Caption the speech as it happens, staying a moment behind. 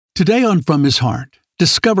Today on From His Heart,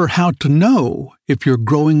 discover how to know if you're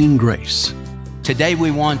growing in grace. Today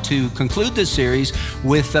we want to conclude this series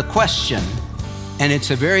with a question, and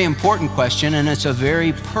it's a very important question, and it's a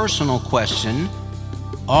very personal question.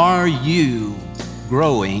 Are you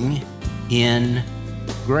growing in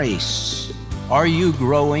grace? Are you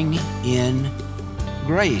growing in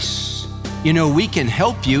grace? You know, we can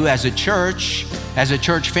help you as a church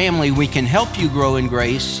family, we can help you grow in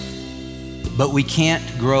grace, but we can't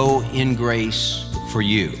grow in grace for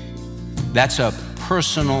you. That's a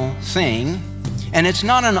personal thing, and it's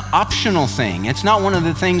not an optional thing. It's not one of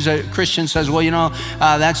the things that a Christian says, well,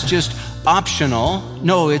 that's just optional.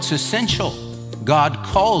 No, it's essential. God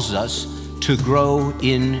calls us to grow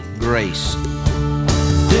in grace.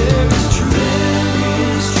 There is truth,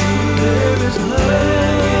 there is truth, there is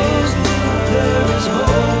love, there is hope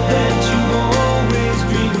that you always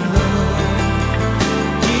dreamed of.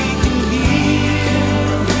 He can heal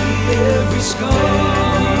every scar,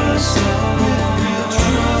 with real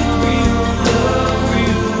truth, real love,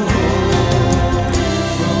 real hope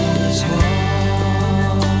from His heart.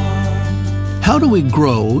 How do we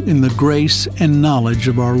grow in the grace and knowledge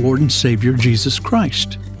of our Lord and Savior, Jesus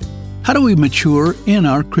Christ? How do we mature in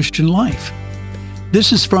our Christian life?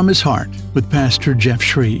 This is From His Heart with Pastor Jeff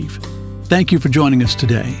Schreve. Thank you for joining us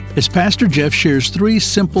today as Pastor Jeff shares 3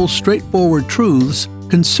 simple, straightforward truths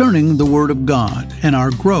concerning the Word of God and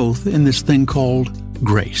our growth in this thing called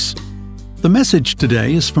grace. The message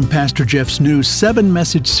today is from Pastor Jeff's new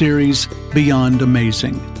 7-message series, Beyond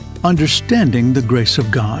Amazing, Understanding the Grace of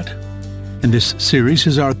God. And this series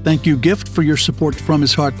is our thank you gift for your support From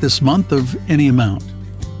His Heart this month of any amount.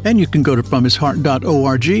 And you can go to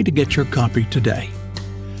fromhisheart.org to get your copy today.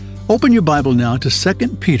 Open your Bible now to 2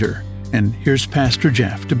 Peter, and here's Pastor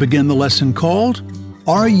Jeff to begin the lesson called,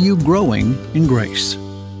 Are You Growing in Grace?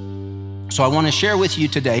 So I want to share with you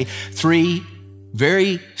today 3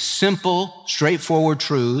 very simple, straightforward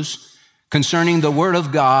truths concerning the Word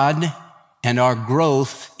of God and our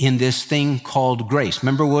growth in this thing called grace.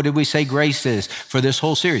 Remember, what did we say grace is for this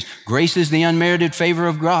whole series? Grace is the unmerited favor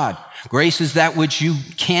of God. Grace is that which you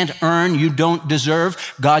can't earn, you don't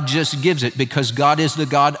deserve. God just gives it because God is the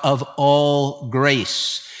God of all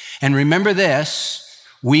grace. And remember this,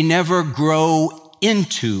 we never grow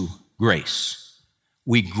into grace.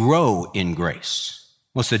 We grow in grace.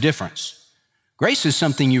 What's the difference? Grace is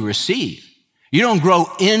something you receive. You don't grow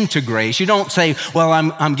into grace. You don't say, well,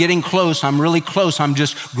 I'm getting close. I'm really close. I'm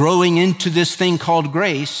just growing into this thing called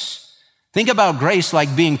grace. Think about grace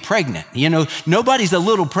like being pregnant. Nobody's a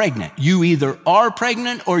little pregnant. You either are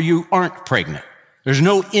pregnant or you aren't pregnant. There's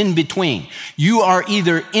no in between. You are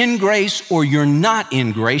either in grace or you're not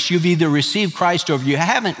in grace. You've either received Christ or you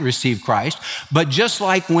haven't received Christ. But just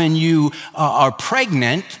like when you are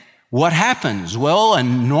pregnant, what happens? Well, a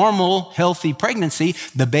normal, healthy pregnancy,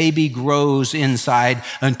 the baby grows inside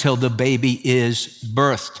until the baby is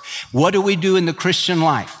birthed. What do we do in the Christian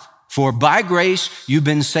life? For by grace, you've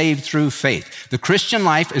been saved through faith. The Christian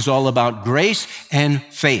life is all about grace and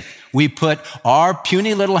faith. We put our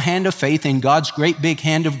puny little hand of faith in God's great big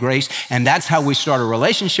hand of grace, and that's how we start a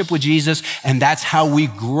relationship with Jesus, and that's how we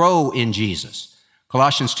grow in Jesus.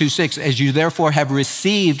 Colossians 2:6, as you therefore have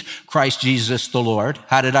received Christ Jesus the Lord,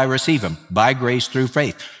 how did I receive him? By grace through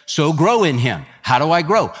faith. So grow in him. How do I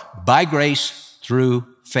grow? By grace through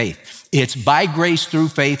faith. It's by grace through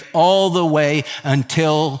faith all the way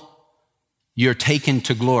until you're taken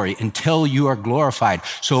to glory, until you are glorified.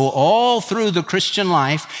 So all through the Christian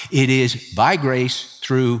life, it is by grace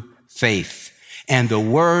through faith. And the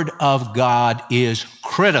Word of God is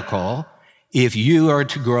critical if you are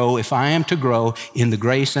to grow, if I am to grow in the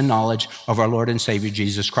grace and knowledge of our Lord and Savior,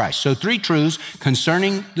 Jesus Christ. So 3 truths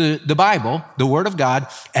concerning the Bible, the Word of God,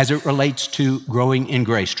 as it relates to growing in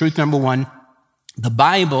grace. Truth number 1, the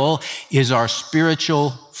Bible is our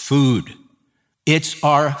spiritual food. It's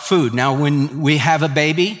our food. Now, when we have a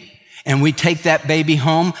baby and we take that baby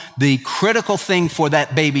home, the critical thing for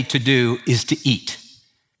that baby to do is to eat.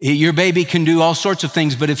 Your baby can do all sorts of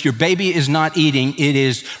things, but if your baby is not eating, it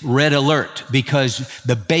is red alert because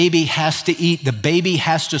the baby has to eat. The baby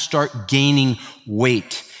has to start gaining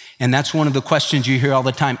weight. And that's one of the questions you hear all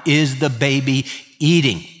the time. Is the baby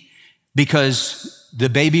eating? Because the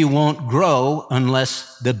baby won't grow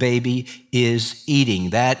unless the baby is eating.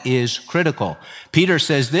 That is critical. Peter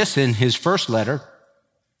says this in his first letter,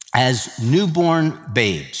 as newborn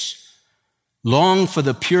babes, long for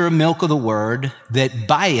the pure milk of the word, that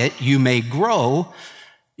by it you may grow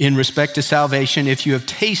in respect to salvation if you have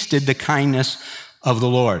tasted the kindness of the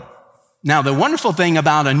Lord. Now, the wonderful thing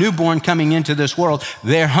about a newborn coming into this world,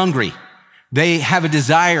 they're hungry. They have a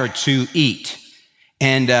desire to eat.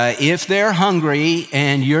 And if they're hungry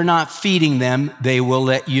and you're not feeding them, they will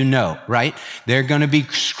let you know, right? They're going to be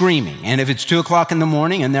screaming. And if it's 2 o'clock in the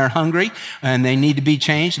morning and they're hungry and they need to be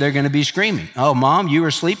changed, they're going to be screaming. Oh, Mom, you were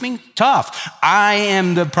sleeping? Tough. I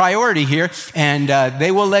am the priority here. And they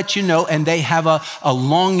will let you know, and they have a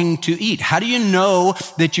longing to eat. How do you know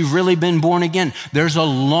that you've really been born again? There's a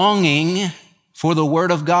longing for the Word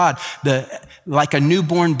of God. Like a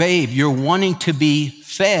newborn babe, you're wanting to be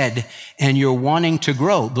fed and you're wanting to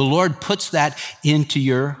grow. The Lord puts that into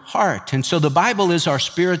your heart. And so the Bible is our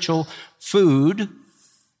spiritual food.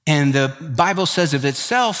 And the Bible says of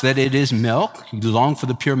itself that it is milk. You long for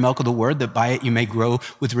the pure milk of the Word, that by it you may grow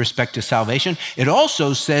with respect to salvation. It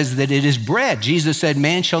also says that it is bread. Jesus said,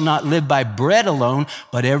 man shall not live by bread alone,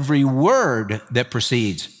 but every word that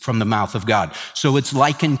proceeds from the mouth of God. So it's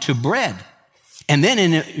likened to bread. And then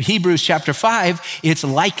in Hebrews chapter 5, it's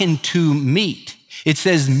likened to meat. It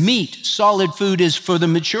says meat, solid food, is for the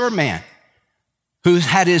mature man who's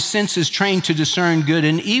had his senses trained to discern good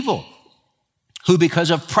and evil, who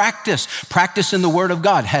because of practice in the Word of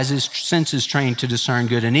God, has his senses trained to discern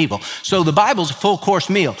good and evil. So the Bible's a full course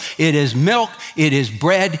meal. It is milk, it is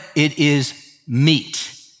bread, it is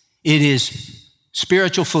meat. It is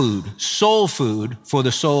spiritual food, soul food for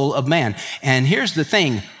the soul of man. And here's the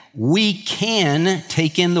thing, we can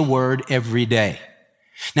take in the Word every day.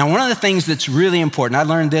 Now, one of the things that's really important, I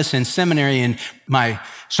learned this in seminary in my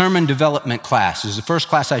sermon development class. It was the first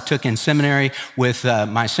class I took in seminary with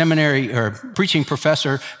my seminary or preaching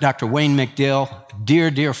professor, Dr. Wayne McDill,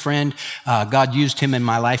 dear friend. God used him in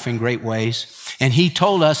my life in great ways. And he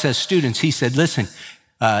told us as students, he said, listen,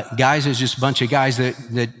 guys, there's just a bunch of guys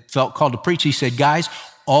that felt called to preach. He said, guys,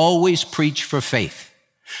 always preach for faith.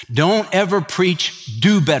 Don't ever preach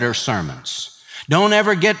do better sermons. Don't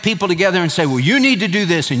ever get people together and say, well, you need to do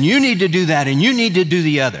this and you need to do that and you need to do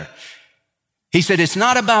the other. He said, it's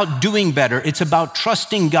not about doing better. It's about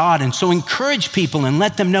trusting God. And so encourage people and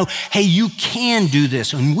let them know, hey, you can do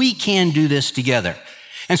this and we can do this together.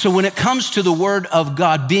 And so when it comes to the Word of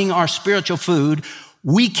God being our spiritual food,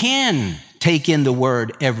 we can take in the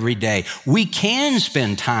Word every day. We can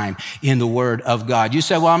spend time in the Word of God. You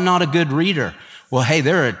say, well, I'm not a good reader. Well, hey,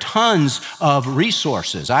 there are tons of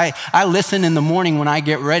resources. I listen in the morning when I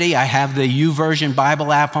get ready. I have the YouVersion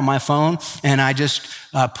Bible app on my phone, and I just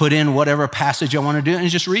put in whatever passage I want to do, and it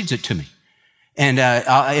just reads it to me. And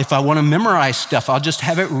if I want to memorize stuff, I'll just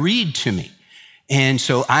have it read to me. And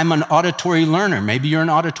so I'm an auditory learner. Maybe you're an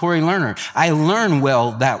auditory learner. I learn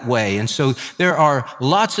well that way. And so there are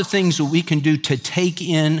lots of things that we can do to take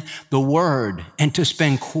in the Word and to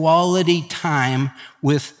spend quality time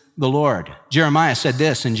with the Lord. Jeremiah said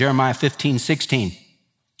this in Jeremiah 15:16,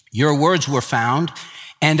 your words were found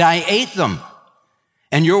and I ate them.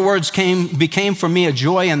 And your words became for me a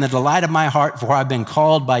joy and the delight of my heart, for I've been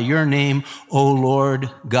called by your name, O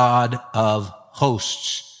Lord God of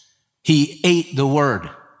hosts. He ate the Word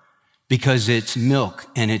because it's milk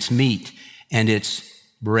and it's meat and it's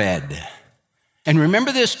bread. And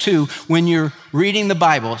remember this too, when you're reading the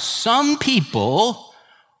Bible, some people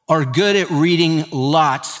are good at reading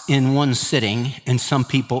lots in one sitting, and some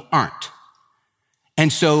people aren't.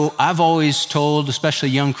 And so I've always told, especially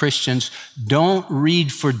young Christians, don't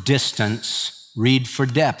read for distance, read for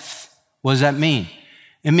depth. What does that mean?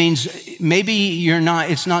 It means maybe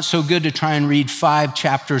it's not so good to try and read 5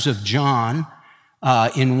 chapters of John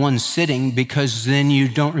in one sitting, because then you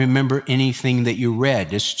don't remember anything that you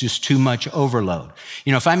read. It's just too much overload.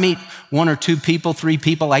 You know, if I meet 1 or 2 people, 3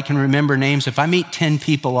 people, I can remember names. If I meet 10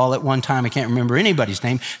 people all at one time, I can't remember anybody's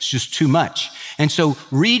name. It's just too much. And so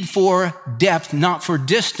read for depth, not for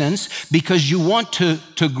distance, because you want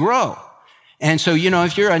to grow. And so, you know,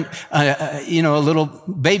 if you're a little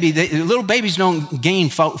baby, little babies don't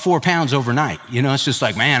gain 4 pounds overnight. You know, it's just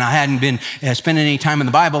like, man, I hadn't been spending any time in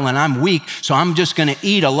the Bible and I'm weak, so I'm just going to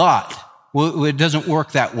eat a lot. Well, it doesn't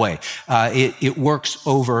work that way. It works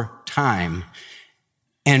over time.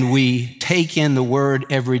 And we take in the Word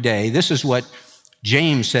every day. This is what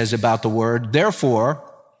James says about the Word. Therefore,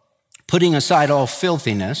 putting aside all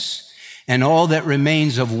filthiness and all that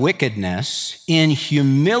remains of wickedness, in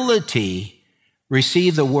humility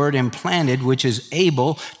receive the Word implanted, which is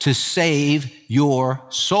able to save your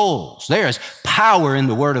souls. There is power in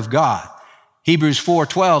the Word of God. Hebrews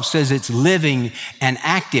 4:12 says it's living and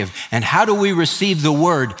active. And how do we receive the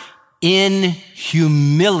Word? In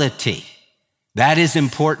humility. That is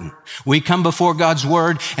important. We come before God's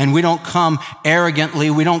Word and we don't come arrogantly.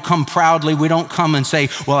 We don't come proudly. We don't come and say,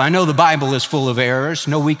 well, I know the Bible is full of errors.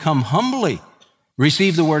 No, we come humbly.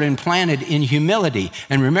 Receive the Word implanted in humility.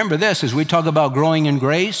 And remember this, as we talk about growing in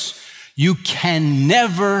grace, you can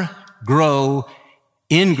never grow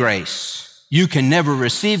in grace. You can never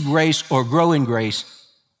receive grace or grow in grace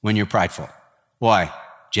when you're prideful. Why?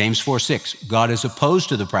 James 4:6, God is opposed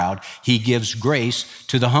to the proud. He gives grace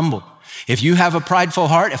to the humble. If you have a prideful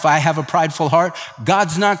heart, if I have a prideful heart,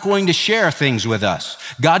 God's not going to share things with us.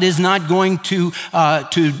 God is not going to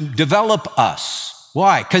develop us.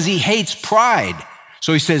 Why? Because he hates pride.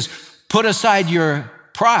 So he says, put aside your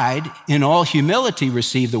pride, in all humility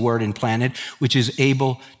receive the word implanted, which is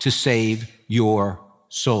able to save your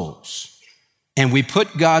souls. And we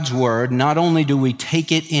put God's word, not only do we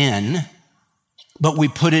take it in, but we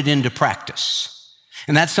put it into practice.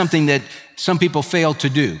 And that's something that some people fail to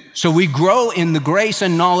do. So we grow in the grace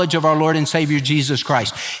and knowledge of our Lord and Savior, Jesus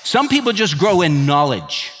Christ. Some people just grow in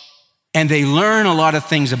knowledge, and they learn a lot of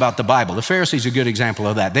things about the Bible. The Pharisees are a good example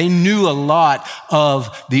of that. They knew a lot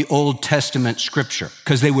of the Old Testament scripture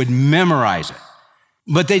because they would memorize it.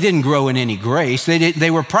 But they didn't grow in any grace. They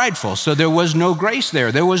were prideful, so there was no grace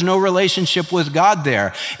there. There was no relationship with God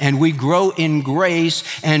there. And we grow in grace,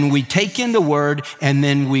 and we take in the word, and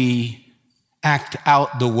then we act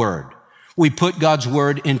out the word. We put God's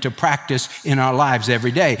word into practice in our lives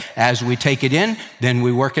every day. As we take it in, then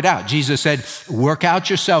we work it out. Jesus said, work out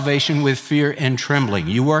your salvation with fear and trembling.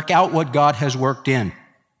 You work out what God has worked in.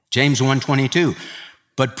 James 1:22,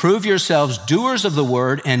 but prove yourselves doers of the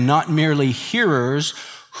word and not merely hearers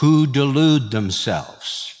who delude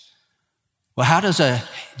themselves. Well, how does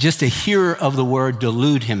just a hearer of the word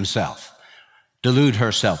delude herself?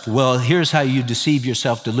 Well, here's how you deceive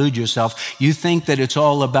yourself, delude yourself. You think that it's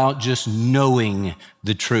all about just knowing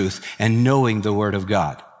the truth and knowing the word of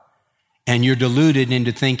God. And you're deluded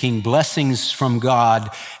into thinking blessings from God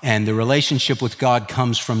and the relationship with God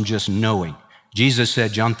comes from just knowing. Jesus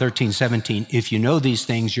said, John 13:17, if you know these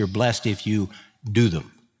things, you're blessed if you do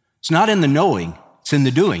them. It's not in the knowing, it's in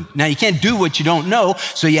the doing. Now, you can't do what you don't know,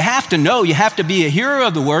 so you have to know, you have to be a hearer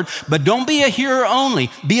of the word, but don't be a hearer only,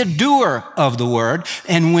 be a doer of the word.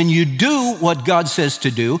 And when you do what God says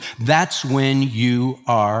to do, that's when you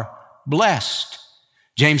are blessed.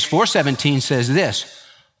 James 4:17 says this,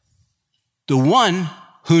 the one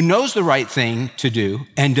who knows the right thing to do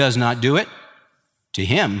and does not do it, to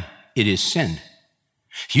him it is sin.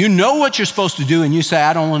 You know what you're supposed to do and you say,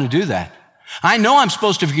 I don't want to do that. I know I'm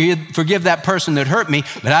supposed to forgive that person that hurt me,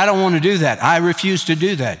 but I don't want to do that. I refuse to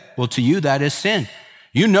do that. Well, to you, that is sin.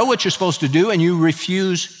 You know what you're supposed to do and you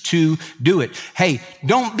refuse to do it. Hey,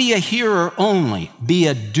 don't be a hearer only. Be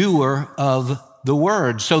a doer of the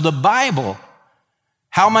word. So the Bible,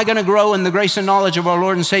 how am I going to grow in the grace and knowledge of our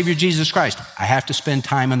Lord and Savior Jesus Christ? I have to spend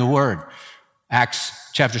time in the word. Acts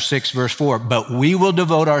chapter 6, verse 4, but we will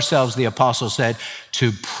devote ourselves, the apostle said,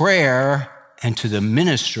 to prayer and to the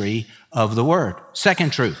ministry of the word.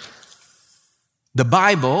 Second truth, the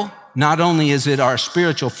Bible, not only is it our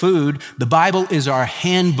spiritual food, the Bible is our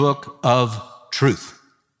handbook of truth.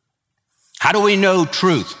 How do we know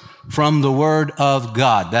truth? From the word of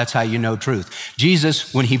God. That's how you know truth.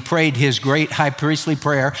 Jesus, when he prayed his great high priestly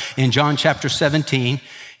prayer in John chapter 17,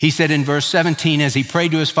 he said in verse 17, as he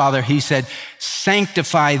prayed to his Father, he said,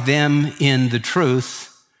 sanctify them in the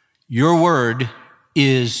truth. Your word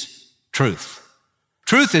is truth.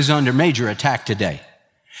 Truth is under major attack today.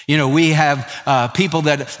 You know, we have people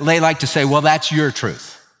that they like to say, well, that's your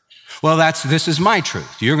truth. Well, this is my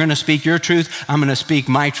truth. You're going to speak your truth. I'm going to speak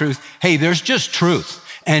my truth. Hey, there's just truth,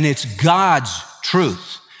 and it's God's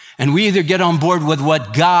truth. And we either get on board with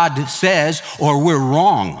what God says or we're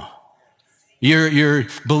wrong. You're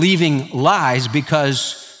believing lies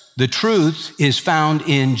because the truth is found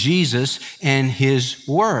in Jesus and his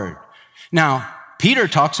word. Now, Peter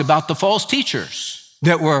talks about the false teachers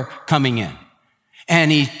that were coming in.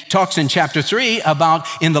 And he talks in chapter 3 about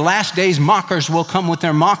in the last days, mockers will come with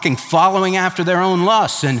their mocking, following after their own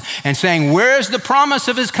lusts and saying, where's the promise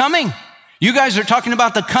of his coming? You guys are talking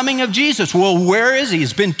about the coming of Jesus. Well, where is he?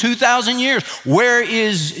 It's been 2,000 years. Where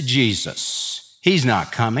is Jesus? He's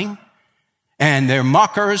not coming. And they're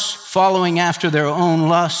mockers following after their own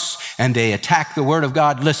lusts, and they attack the word of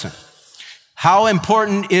God. Listen, how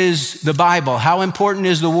important is the Bible? How important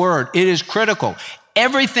is the word? It is critical.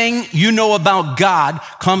 Everything you know about God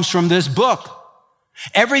comes from this book.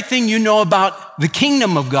 Everything you know about the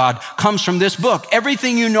kingdom of God comes from this book.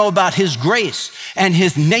 Everything you know about his grace and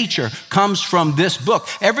his nature comes from this book.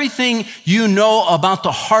 Everything you know about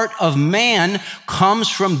the heart of man comes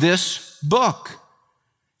from this book.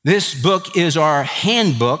 This book is our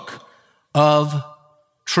handbook of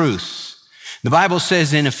truth. The Bible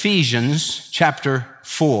says in Ephesians chapter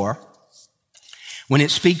 4, when it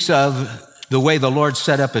speaks of the way the Lord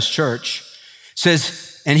set up his church, it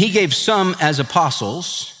says, and he gave some as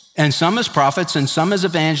apostles, and some as prophets, and some as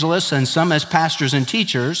evangelists, and some as pastors and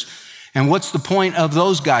teachers. And what's the point of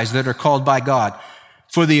those guys that are called by God?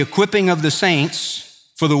 For the equipping of the saints,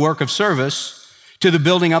 for the work of service, to the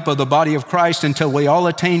building up of the body of Christ, until we all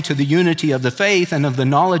attain to the unity of the faith and of the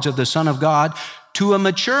knowledge of the Son of God, to a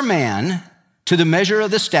mature man, to the measure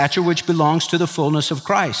of the stature which belongs to the fullness of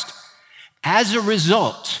Christ. As a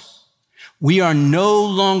result, we are no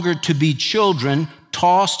longer to be children,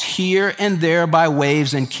 tossed here and there by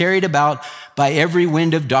waves and carried about by every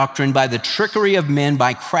wind of doctrine, by the trickery of men,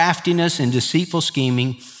 by craftiness and deceitful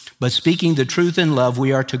scheming. But speaking the truth in love,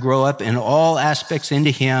 we are to grow up in all aspects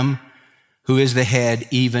into him who is the head,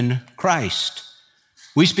 even Christ.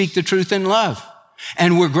 We speak the truth in love,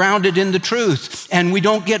 and we're grounded in the truth, and we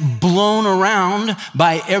don't get blown around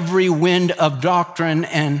by every wind of doctrine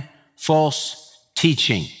and false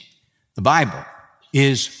teaching. The Bible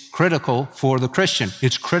is critical for the Christian.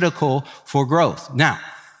 It's critical for growth. Now,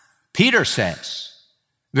 Peter says,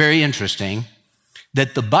 very interesting,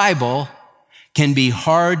 that the Bible can be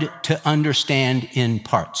hard to understand in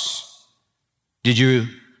parts. Did you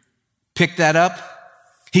pick that up?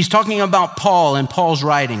 He's talking about Paul and Paul's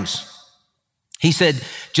writings. He said,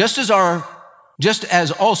 just as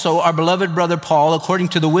also our beloved brother Paul, according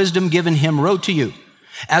to the wisdom given him, wrote to you,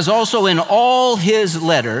 as also in all his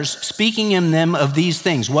letters, speaking in them of these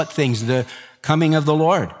things. What things? The coming of the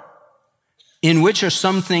Lord, in which are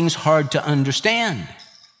some things hard to understand.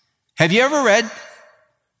 Have you ever read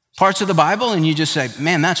parts of the Bible and you just say,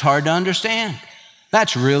 man, that's hard to understand?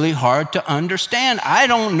 That's really hard to understand. I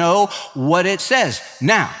don't know what it says.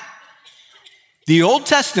 Now, the Old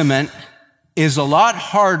Testament is a lot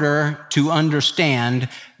harder to understand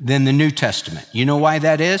than the New Testament. You know why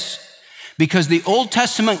that is? Because the Old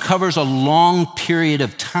Testament covers a long period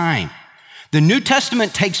of time. The New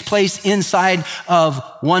Testament takes place inside of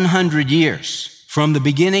 100 years. From the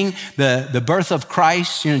beginning, the birth of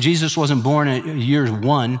Christ, Jesus wasn't born at year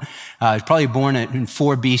 1. He was probably born in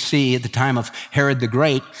 4 BC at the time of Herod the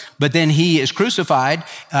Great. But then he is crucified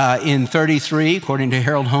in 33, according to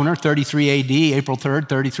Harold Honer, 33 AD, April 3rd,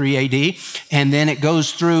 33 AD. And then it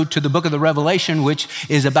goes through to the book of the Revelation, which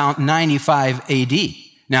is about 95 AD.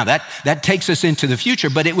 Now, that takes us into the future,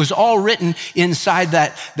 but it was all written inside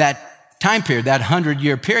that time period, that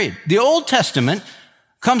 100-year period. The Old Testament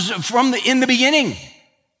comes from in the beginning.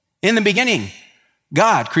 In the beginning,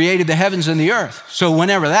 God created the heavens and the earth. So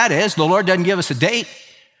whenever that is, the Lord doesn't give us a date.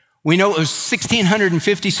 We know it was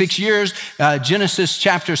 1,656 years. Genesis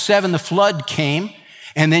chapter 7, the flood came.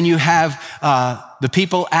 And then you have the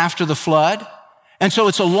people after the flood. And so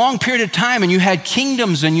it's a long period of time, and you had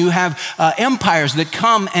kingdoms and you have empires that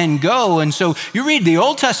come and go. And so you read the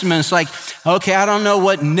Old Testament, it's like, okay, I don't know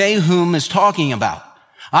what Nahum is talking about.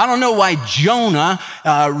 I don't know why Jonah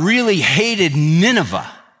really hated Nineveh.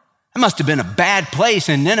 It must have been a bad place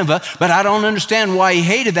in Nineveh, but I don't understand why he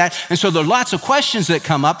hated that. And so there are lots of questions that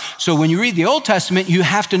come up. So when you read the Old Testament, you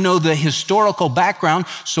have to know the historical background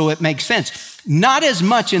so it makes sense. Not as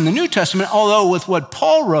much in the New Testament, although with what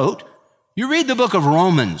Paul wrote, you read the book of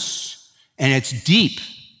Romans, and it's deep.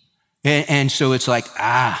 And so it's like,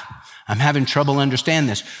 I'm having trouble understanding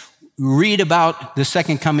this. Read about the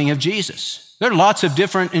second coming of Jesus. There are lots of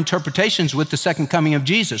different interpretations with the second coming of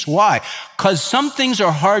Jesus. Why? Because some things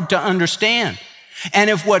are hard to understand. And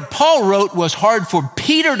if what Paul wrote was hard for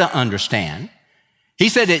Peter to understand, he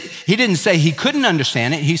didn't say he couldn't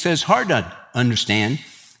understand it. He says hard to understand.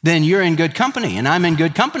 Then you're in good company, and I'm in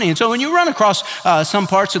good company. And so when you run across some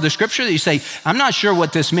parts of the scripture that you say, I'm not sure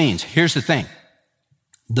what this means. Here's the thing.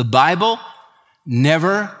 The Bible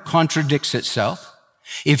never contradicts itself.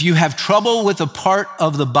 If you have trouble with a part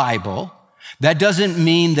of the Bible, that doesn't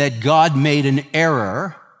mean that God made an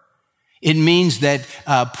error. It means that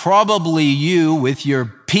probably you, with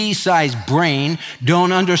your pea-sized brain,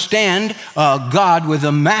 don't understand God with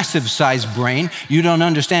a massive-sized brain. You don't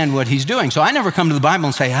understand what he's doing. So I never come to the Bible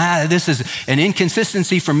and say, this is an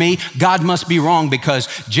inconsistency for me. God must be wrong because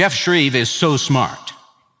Jeff Schreve is so smart.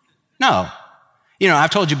 No.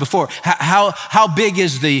 I've told you before, how big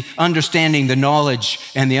is the understanding, the knowledge,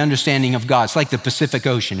 and the understanding of God? It's like the Pacific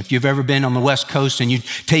Ocean. If you've ever been on the West Coast and you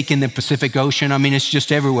take in the Pacific Ocean, it's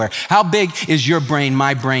just everywhere. How big is your brain,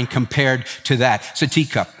 my brain, compared to that? It's a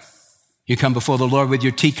teacup. You come before the Lord with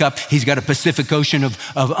your teacup. He's got a Pacific Ocean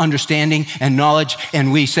of understanding and knowledge.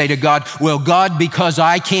 And we say to God, well, God, because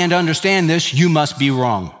I can't understand this, you must be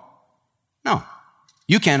wrong. No,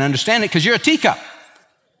 you can't understand it because you're a teacup.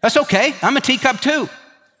 That's okay. I'm a teacup too.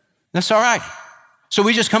 That's all right. So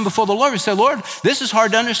we just come before the Lord and say, Lord, this is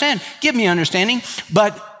hard to understand. Give me understanding,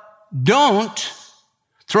 but don't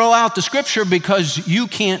throw out the scripture because you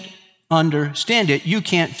can't understand it. You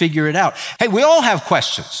can't figure it out. Hey, we all have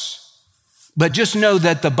questions. But just know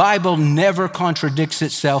that the Bible never contradicts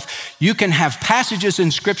itself. You can have passages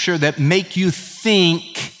in Scripture that make you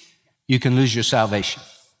think you can lose your salvation.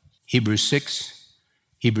 Hebrews 6,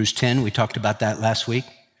 Hebrews 10, we talked about that last week.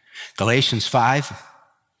 Galatians 5,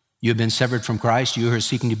 you have been severed from Christ. You are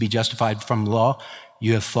seeking to be justified from law.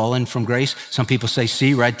 You have fallen from grace. Some people say,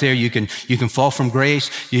 see, right there, you can fall from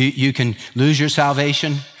grace. You can lose your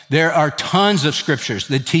salvation. There are tons of scriptures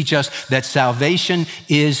that teach us that salvation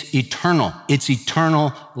is eternal. It's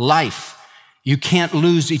eternal life. You can't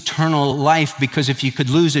lose eternal life, because if you could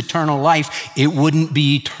lose eternal life, it wouldn't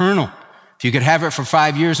be eternal. If you could have it for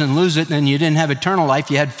 5 years and lose it, then you didn't have eternal life,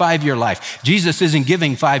 you had 5-year life. Jesus isn't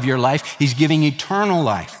giving 5-year life, he's giving eternal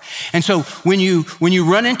life. And so when you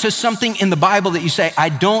run into something in the Bible that you say, I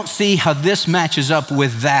don't see how this matches up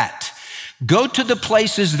with that, go to the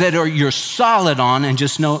places that you're solid on and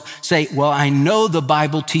just say, well, I know the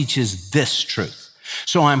Bible teaches this truth.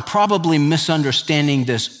 So I'm probably misunderstanding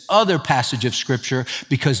this other passage of Scripture,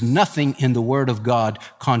 because nothing in the Word of God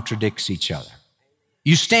contradicts each other.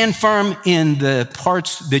 You stand firm in the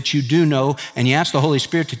parts that you do know, and you ask the Holy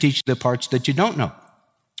Spirit to teach the parts that you don't know.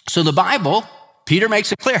 So the Bible, Peter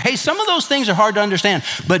makes it clear, hey, some of those things are hard to understand,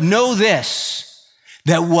 but know this,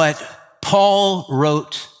 that what Paul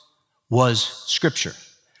wrote was Scripture,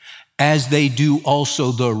 as they do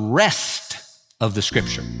also the rest of the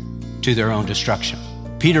Scripture, to their own destruction.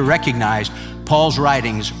 Peter recognized Paul's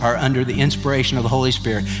writings are under the inspiration of the Holy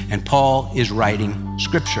Spirit, and Paul is writing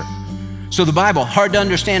Scripture. So the Bible, hard to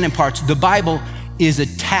understand in parts, the Bible is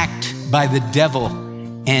attacked by the devil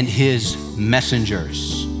and his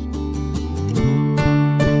messengers.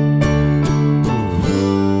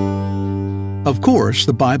 Of course,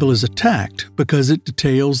 the Bible is attacked because it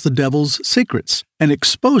details the devil's secrets and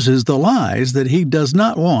exposes the lies that he does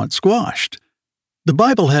not want squashed. The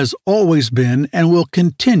Bible has always been and will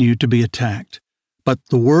continue to be attacked, but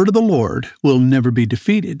the word of the Lord will never be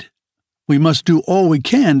defeated. We must do all we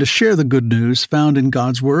can to share the good news found in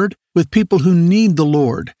God's Word with people who need the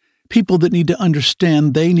Lord, people that need to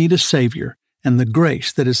understand they need a Savior and the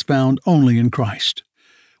grace that is found only in Christ.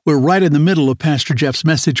 We're right in the middle of Pastor Jeff's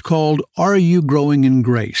message called, Are You Growing in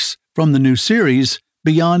Grace? From the new series,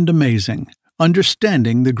 Beyond Amazing,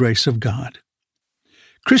 Understanding the Grace of God.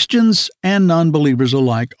 Christians and non-believers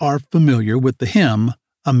alike are familiar with the hymn,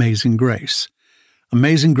 Amazing Grace.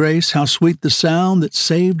 Amazing grace, how sweet the sound that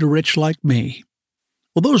saved a wretch like me.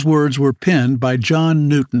 Well, those words were penned by John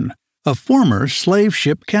Newton, a former slave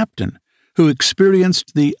ship captain who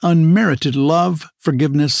experienced the unmerited love,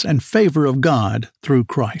 forgiveness, and favor of God through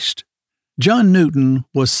Christ. John Newton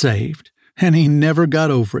was saved, and he never got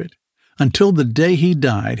over it. Until the day he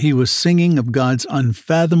died, he was singing of God's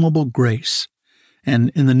unfathomable grace. And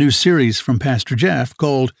in the new series from Pastor Jeff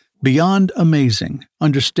called Beyond Amazing,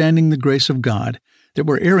 Understanding the Grace of God, that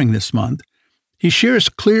we're airing this month, he shares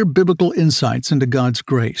clear biblical insights into God's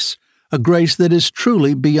grace, a grace that is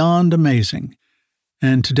truly beyond amazing.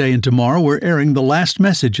 And today and tomorrow we're airing the last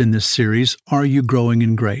message in this series, Are You Growing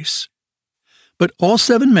in Grace? But all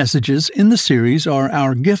 7 messages in the series are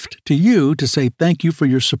our gift to you to say thank you for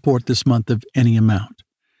your support this month of any amount.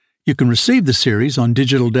 You can receive the series on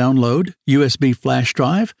digital download, USB flash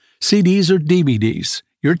drive, CDs or DVDs,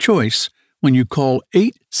 your choice, when you call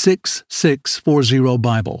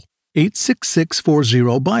 866-40-BIBLE,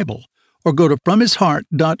 866-40-BIBLE, or go to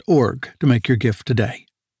fromhisheart.org to make your gift today.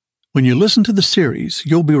 When you listen to the series,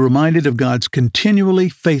 you'll be reminded of God's continually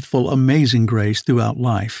faithful, amazing grace throughout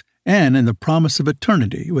life and in the promise of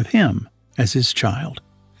eternity with Him as His child.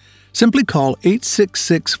 Simply call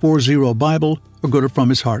 866-40-BIBLE or go to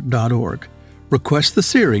fromhisheart.org. Request the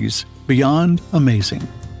series, Beyond Amazing,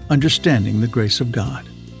 Understanding the Grace of God.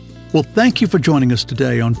 Well, thank you for joining us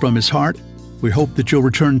today on From His Heart. We hope that you'll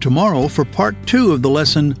return tomorrow for part 2 of the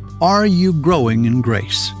lesson, Are You Growing in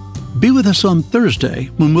Grace? Be with us on Thursday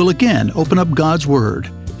when we'll again open up God's Word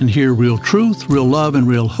and hear real truth, real love, and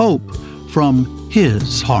real hope from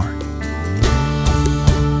His heart.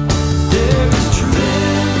 There is truth,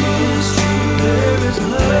 there is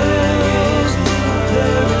love,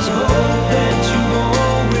 there is hope that you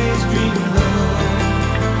always dreamed of.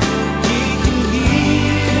 He can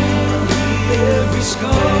heal every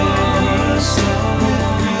scar with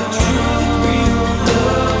real truth, real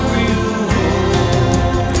love, real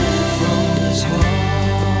hope from His heart.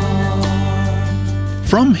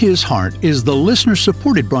 From His Heart is the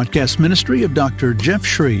listener-supported broadcast ministry of Dr. Jeff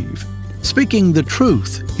Schreve, speaking the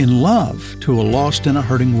truth in love to a lost and a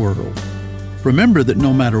hurting world. Remember that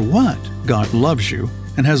no matter what, God loves you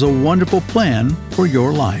and has a wonderful plan for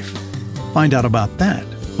your life. Find out about that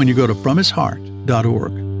when you go to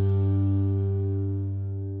fromhisheart.org.